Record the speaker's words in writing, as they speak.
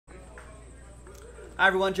Hi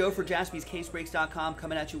everyone, Joe for jaspyscasebreaks.com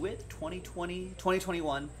coming at you with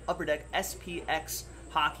 2020-2021 Upper Deck SPX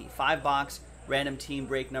Hockey 5-box random team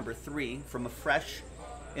break number 3 from a fresh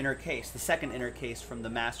inner case, the second inner case from the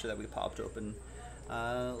master that we popped open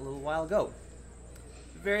a little while ago.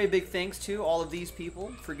 Very big thanks to all of these people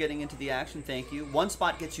for getting into the action. Thank you. One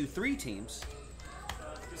spot gets you 3 teams.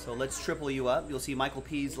 So let's triple you up. You'll see Michael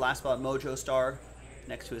P's last spot Mojo star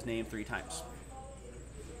next to his name 3 times.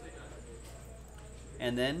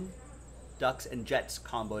 And then Ducks and Jets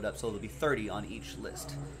comboed up, so there'll be 30 on each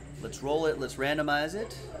list. Let's roll it, let's randomize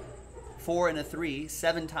it. 4 and a 3,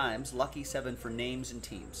 7 times, lucky 7 for names and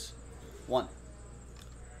teams. 1,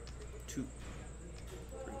 2,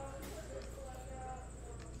 3.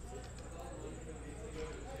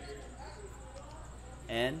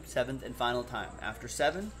 And 7th and final time. After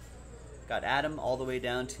 7, got Adam all the way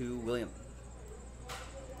down to William.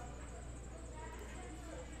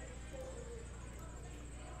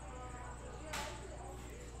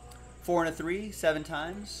 4 and a 3, 7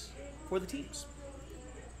 times for the teams.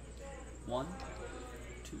 1,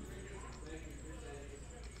 2,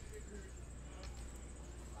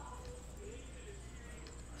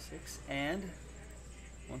 6, and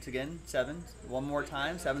once again 7. One more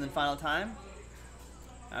time, 7th and final time.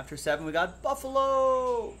 After 7, we got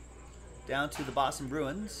Buffalo down to the Boston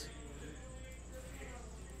Bruins.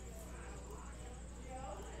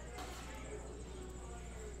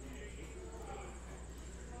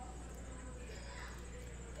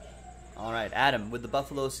 All right, Adam with the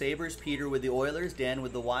Buffalo Sabres, Peter with the Oilers, Dan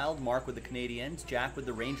with the Wild, Mark with the Canadiens, Jack with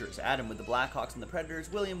the Rangers, Adam with the Blackhawks and the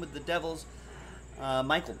Predators, William with the Devils,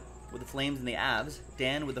 Michael with the Flames and the Avs,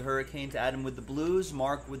 Dan with the Hurricanes, Adam with the Blues,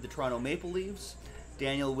 Mark with the Toronto Maple Leafs,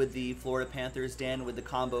 Daniel with the Florida Panthers, Dan with the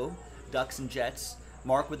combo, Ducks and Jets,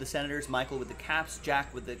 Mark with the Senators, Michael with the Caps,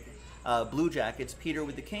 Jack with the Blue Jackets, Peter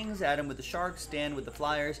with the Kings, Adam with the Sharks, Dan with the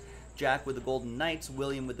Flyers, Jack with the Golden Knights,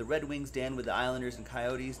 William with the Red Wings, Dan with the Islanders and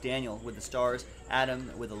Coyotes, Daniel with the Stars, Adam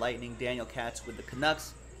with the Lightning, Daniel Katz with the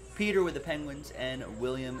Canucks, Peter with the Penguins, and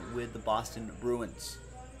William with the Boston Bruins.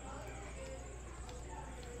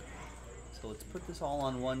 So let's put this all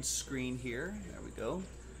on one screen here. There we go.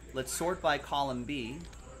 Let's sort by column B,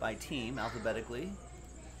 by team, alphabetically.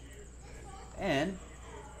 And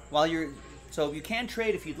while so you can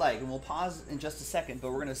trade if you'd like, and we'll pause in just a second, but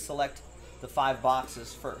we're going to select the 5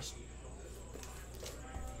 boxes first.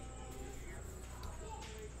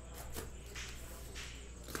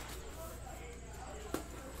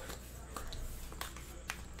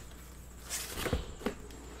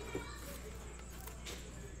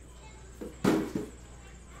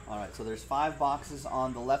 Alright, so there's 5 boxes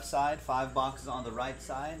on the left side, 5 boxes on the right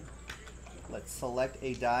side. Let's select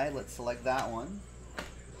a die. Let's select that one.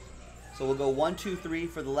 So we'll go 1, 2, 3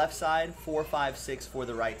 for the left side, 4, 5, 6 for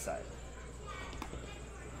the right side.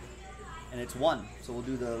 And it's 1. So we'll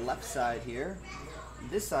do the left side here.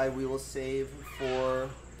 This side we will save for,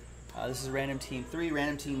 this is random team 3,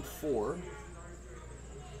 random team 4.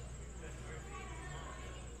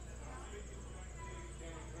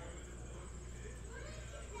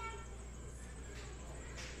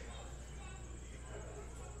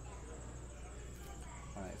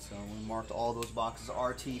 Alright, so we marked all those boxes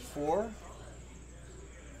RT4.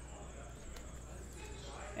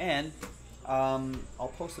 And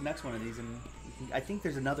I'll post the next one of these, and I think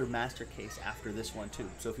there's another master case after this one too.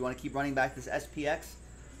 So if you want to keep running back this SPX,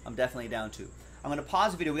 I'm definitely down too. I'm going to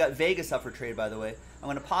pause the video. We got Vegas up for trade, by the way. I'm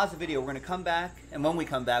going to pause the video. We're going to come back, and when we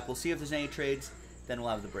come back, we'll see if there's any trades. Then we'll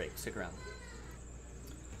have the break. Stick around.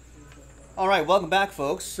 All right, welcome back,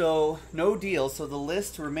 folks. So no deal. So the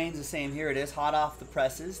list remains the same. Here it is, hot off the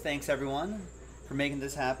presses. Thanks everyone for making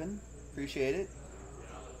this happen. Appreciate it.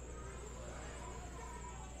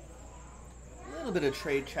 A little bit of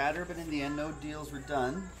trade chatter, but in the end, no deals were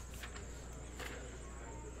done.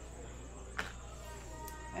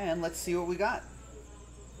 And let's see what we got.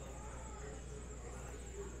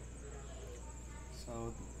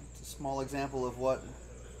 So it's a small example of what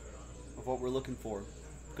we're looking for.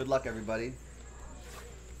 Good luck, everybody.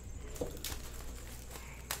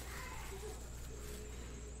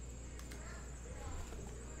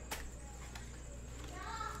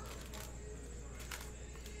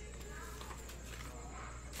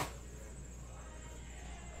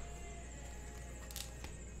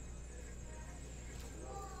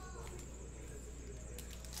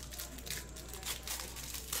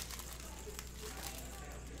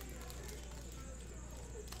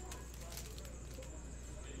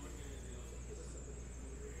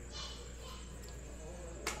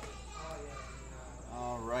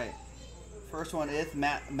 First one is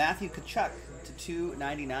Matthew Tkachuk to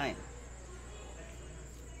 299.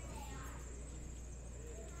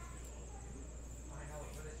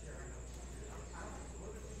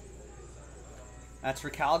 That's for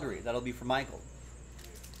Calgary. That'll be for Michael.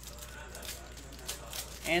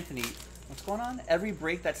 Anthony, what's going on? Every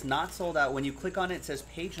break that's not sold out, when you click on it, it says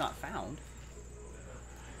page not found.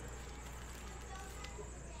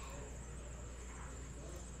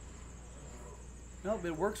 Nope,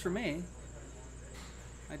 it works for me.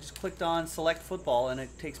 I just clicked on select football and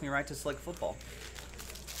it takes me right to select football.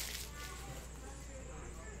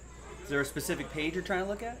 Is there a specific page you're trying to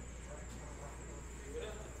look at?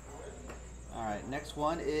 Alright, next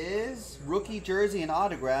one is rookie jersey and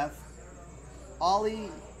autograph. Ollie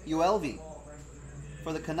Uelvi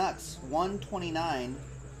for the Canucks. 129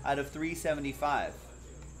 out of 375.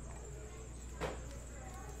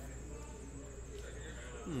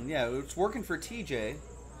 Yeah, it's working for TJ.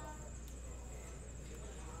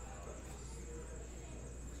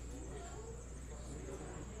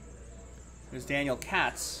 There's Daniel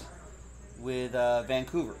Katz with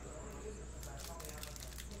Vancouver.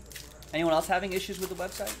 Anyone else having issues with the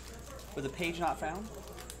website? With the page not found?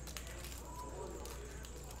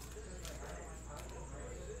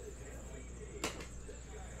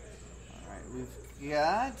 Alright, we've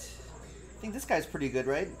got... I think this guy's pretty good,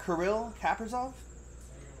 right? Kirill Kaprizov?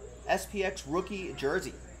 SPX rookie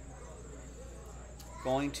jersey.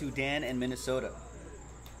 Going to Dan in Minnesota.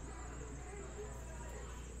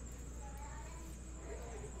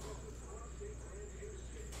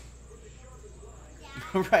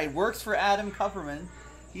 Right, works for Adam Kupperman.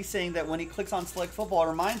 He's saying that when he clicks on select football, it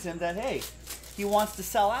reminds him that, hey, he wants to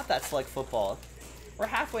sell out that select football. We're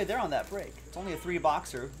halfway there on that break. It's only a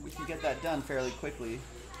 3-boxer. We can get that done fairly quickly.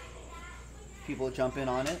 People jump in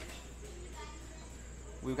on it.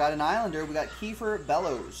 We've got an Islander. We've got Kiefer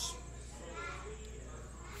Bellows.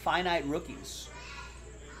 Finite rookies.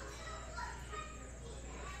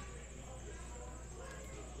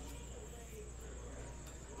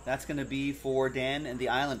 That's going to be for Dan and the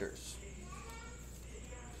Islanders.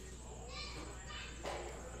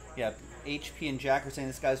 Yeah, HP and Jack are saying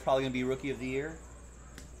this guy's probably going to be Rookie of the Year.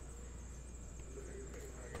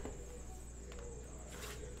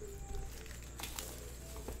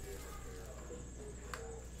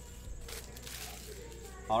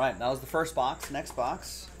 All right, that was the first box. Next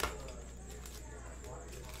box.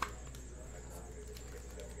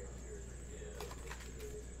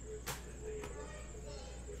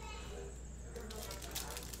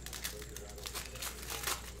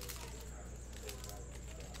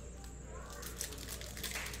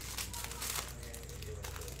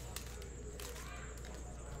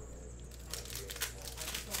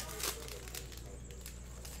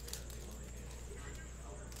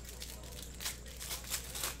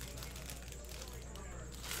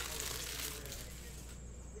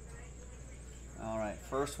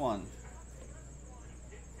 First one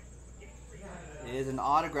is an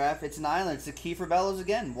autograph. It's an Islander. It's a Kiefer Bellows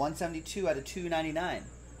again. 172 out of 299.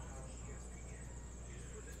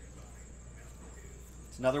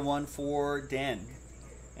 It's another one for Dan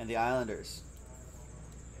and the Islanders.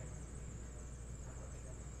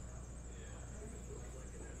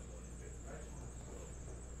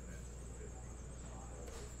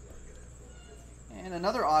 And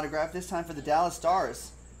another autograph, this time for the Dallas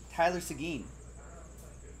Stars. Tyler Seguin.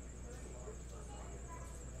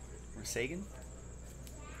 Sagan.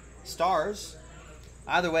 Stars.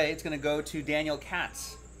 Either way, it's going to go to Daniel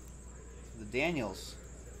Katz. The Daniels.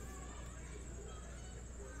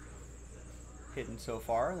 Hitting so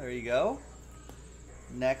far. There you go.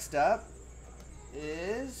 Next up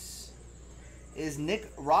is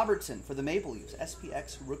Nick Robertson for the Maple Leafs.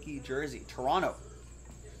 SPX rookie jersey. Toronto.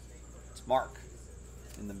 It's Mark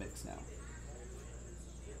in the mix now.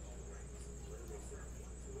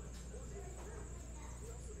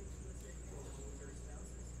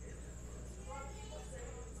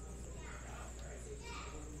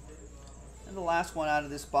 And the last one out of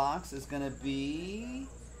this box is going to be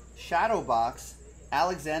Shadow Box,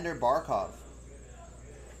 Alexander Barkov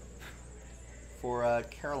for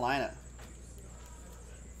Carolina.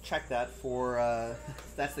 Check that for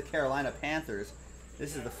that's the Carolina Panthers.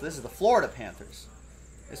 This is the Florida Panthers.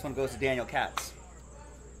 This one goes to Daniel Katz.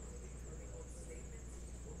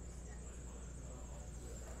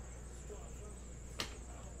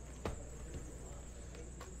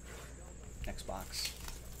 Next box.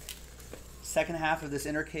 Second half of this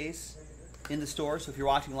inner case in the store. So if you're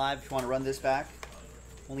watching live, if you want to run this back,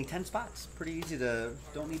 only 10 spots. Pretty easy to,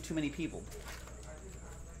 don't need too many people.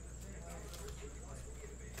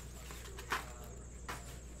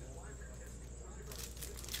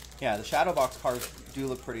 Yeah, the Shadow Box cards do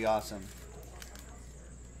look pretty awesome.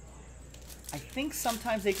 I think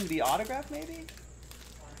sometimes they can be autographed, maybe?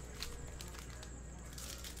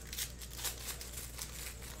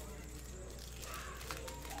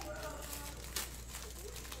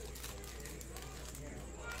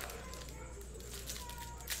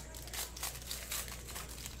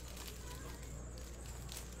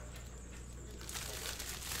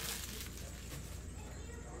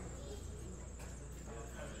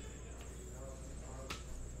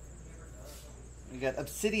 got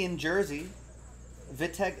Obsidian Jersey,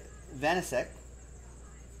 Vitek Vanasek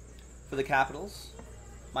for the Capitals.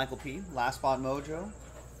 Michael P. Last Spot Mojo.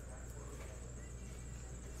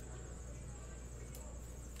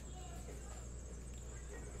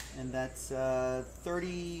 And that's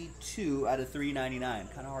 32 out of 399.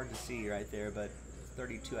 Kind of hard to see right there, but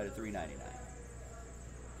 32 out of 399.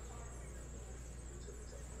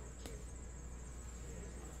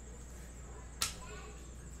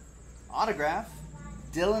 Autograph,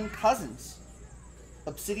 Dylan Cousins.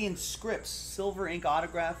 Obsidian Scripts, silver ink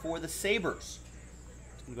autograph for the Sabres.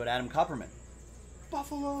 It's going to go to Adam Kupperman.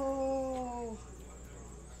 Buffalo!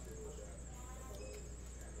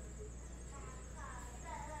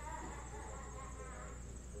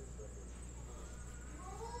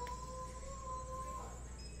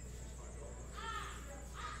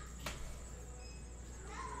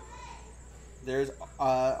 There's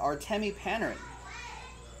Artemi Panarin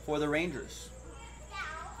for the Rangers.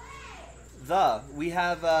 We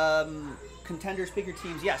have contenders, pick your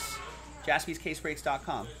teams. Yes,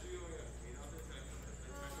 jaspyscasebreaks.com.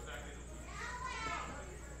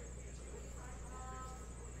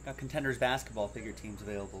 Got contenders basketball figure teams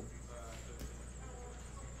available.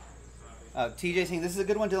 TJ saying this is a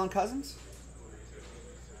good one, Dylan Cousins.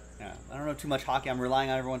 Yeah, I don't know too much hockey. I'm relying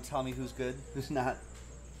on everyone to tell me who's good, who's not.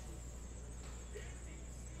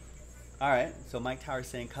 All right, so Mike Tower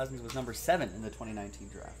saying Cousins was number 7 in the 2019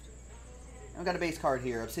 draft. I've got a base card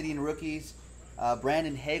here. Obsidian Rookies,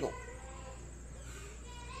 Brandon Hagel.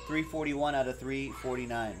 341 out of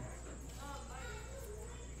 349.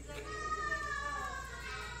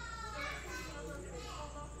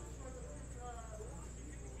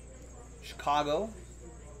 Chicago,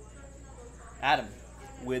 Adam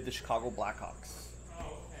with the Chicago Blackhawks.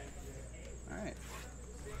 All right,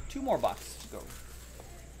 2 more boxes to go.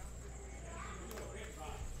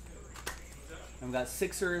 And we've got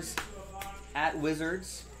Sixers at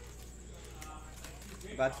Wizards.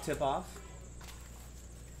 About to tip off.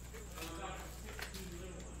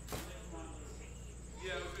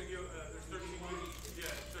 Yeah, I was going to give, there's 13 kids. Yeah,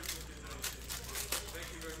 13 kids. Thank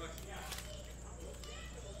you very much.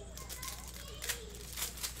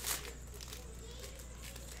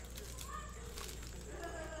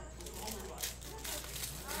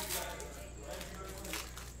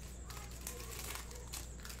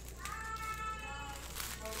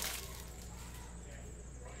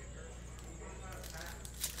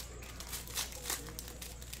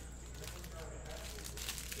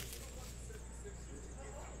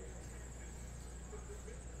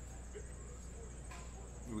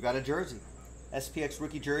 We got a jersey. SPX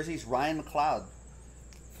rookie jerseys, Ryan McLeod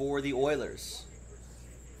for the Oilers.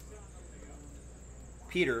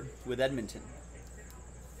 Peter with Edmonton.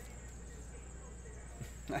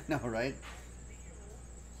 I know, right?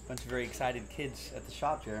 Bunch of very excited kids at the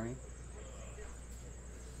shop, Jeremy.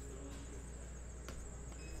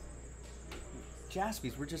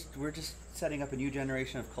 Jaspys, we're just setting up a new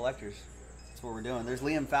generation of collectors. That's what we're doing. There's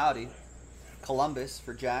Liam Foudy, Columbus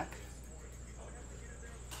for Jack.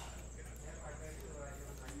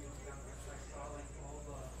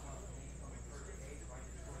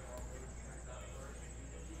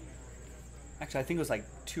 Actually, I think it was like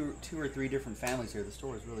two or three different families here. The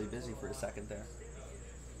store was really busy for a second there.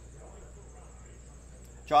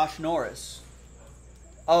 Josh Norris.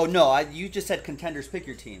 Oh, no, you just said contenders pick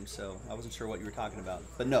your team, so I wasn't sure what you were talking about.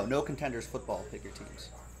 But no contenders football pick your teams.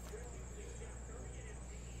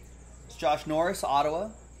 It's Josh Norris, Ottawa.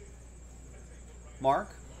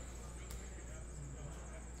 Mark.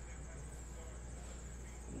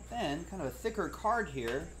 And then, kind of a thicker card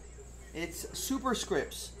here. It's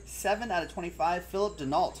Superscripts, 7 out of 25, Philip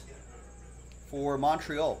Denault for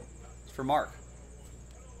Montreal. It's for Mark.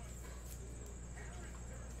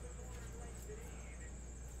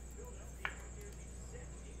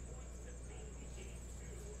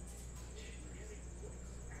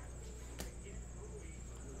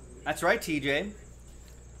 That's right, TJ.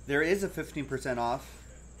 There is a 15% off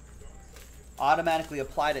automatically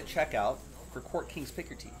applied at checkout for Court Kings Pick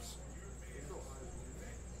Your Teams.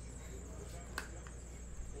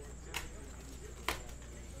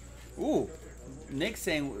 Ooh, Nick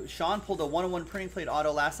saying Sean pulled a 101 printing plate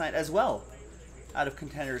auto last night as well out of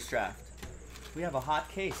Contenders Draft. We have a hot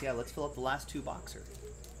case. Yeah, let's fill up the last 2 boxers.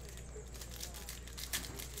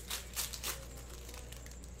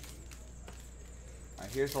 All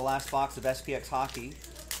right, here's the last box of SPX Hockey.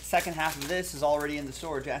 Second half of this is already in the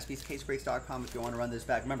store, jaspyscasebreaks.com if you want to run this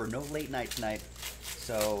back. Remember, no late night tonight,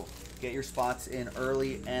 so get your spots in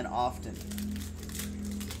early and often.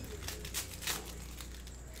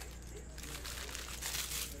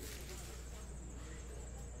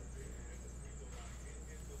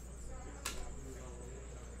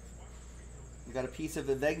 We got a piece of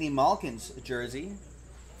Evgeny Malkin's jersey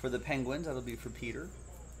for the Penguins. That'll be for Peter.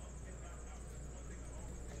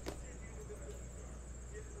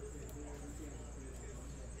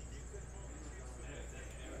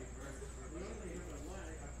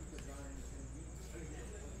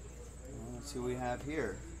 Let's see what we have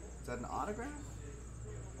here. Is that an autograph?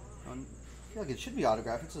 I feel like it should be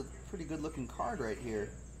autographed. It's a pretty good looking card right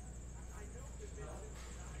here.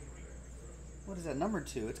 What is that, number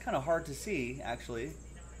 2? It's kind of hard to see, actually.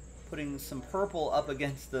 Putting some purple up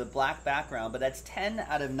against the black background, but that's 10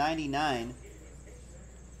 out of 99.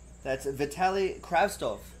 That's Vitaly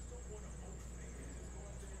Kravtsov.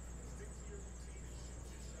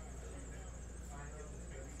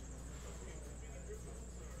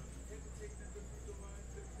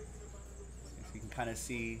 You can kind of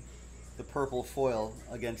see the purple foil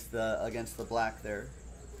against the black there.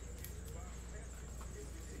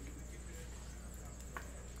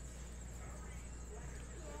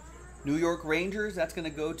 New York Rangers, that's going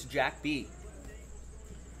to go to Jack B.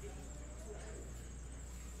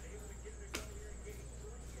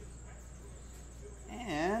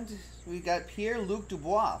 And we got Pierre-Luc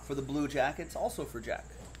Dubois for the Blue Jackets, also for Jack.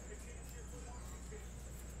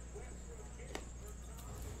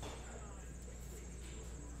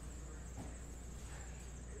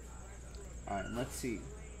 All right, let's see.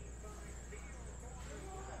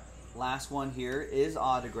 Last one here is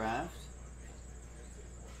autographed.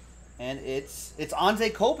 And it's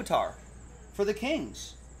Anze Kopitar for the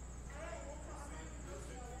Kings.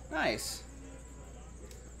 Nice.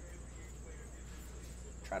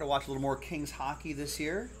 Try to watch a little more Kings hockey this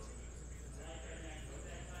year.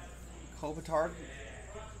 Kopitar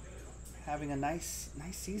having a nice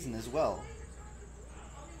season as well.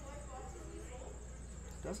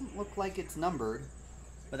 Doesn't look like it's numbered,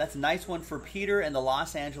 but that's a nice one for Peter and the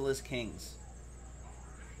Los Angeles Kings.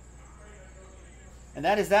 And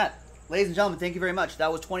that is that. Ladies and gentlemen, thank you very much.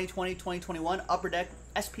 That was 2020-2021 Upper Deck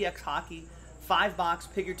SPX Hockey 5-box.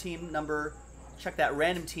 Pick your team number. Check that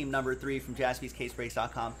random team number 3 from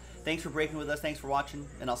jaspyscasebreaks.com. Thanks for breaking with us. Thanks for watching,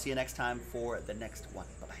 and I'll see you next time for the next one.